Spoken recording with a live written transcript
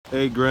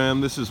Hey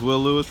Graham, this is Will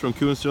Lewis from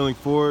Coon Sterling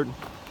Ford.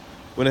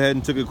 Went ahead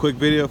and took a quick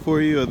video for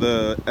you of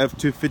the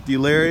F-250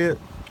 Lariat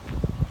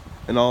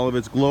in all of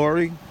its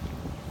glory.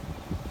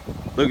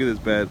 Look at this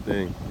bad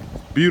thing.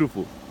 It's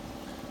beautiful.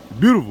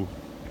 Beautiful.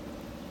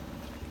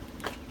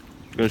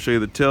 I'm gonna show you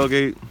the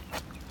tailgate.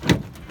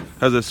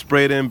 Has a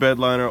sprayed in bed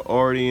liner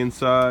already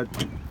inside.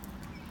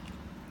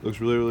 Looks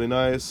really, really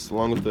nice,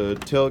 along with the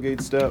tailgate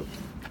step.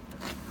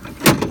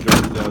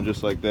 Drops down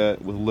just like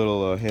that with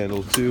little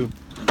handles too.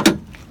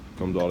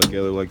 Comes all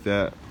together like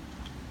that.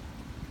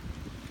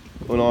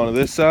 Going on to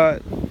this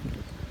side,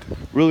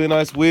 really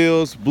nice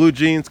wheels, blue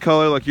jeans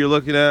color like you're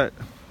looking at.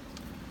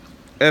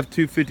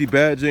 F-250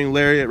 badging,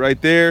 Lariat right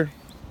there.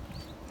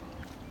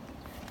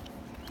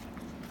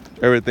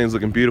 Everything's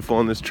looking beautiful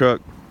on this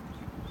truck.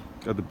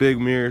 Got the big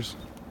mirrors.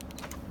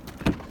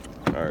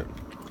 All right,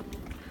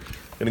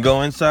 gonna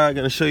go inside,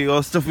 gonna show you all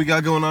the stuff we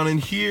got going on in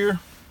here.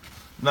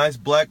 Nice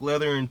black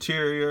leather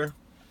interior.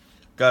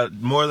 Got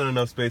more than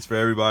enough space for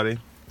everybody.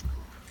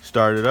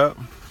 Start it up.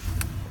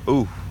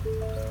 Ooh.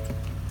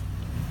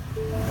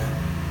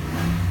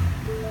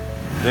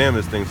 Damn,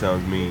 this thing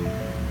sounds mean.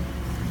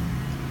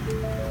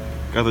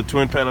 Got the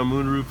twin panel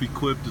moonroof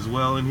equipped as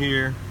well in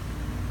here.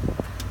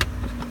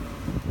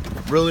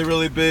 Really,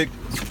 really big.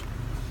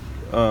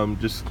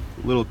 Just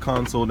a little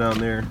console down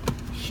there.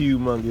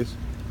 Humongous.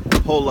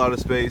 Whole lot of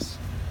space.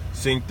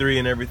 Sync 3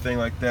 and everything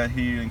like that.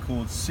 Heated and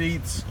cooled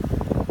seats.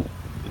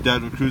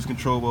 Adaptive cruise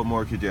control. What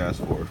more could you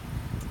ask for?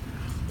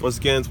 Once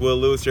again, it's Will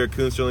Lewis here at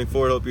Coon Sterling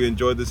Ford. Hope you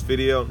enjoyed this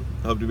video.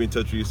 I hope to be in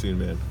touch with you soon,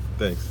 man.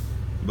 Thanks.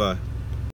 Bye.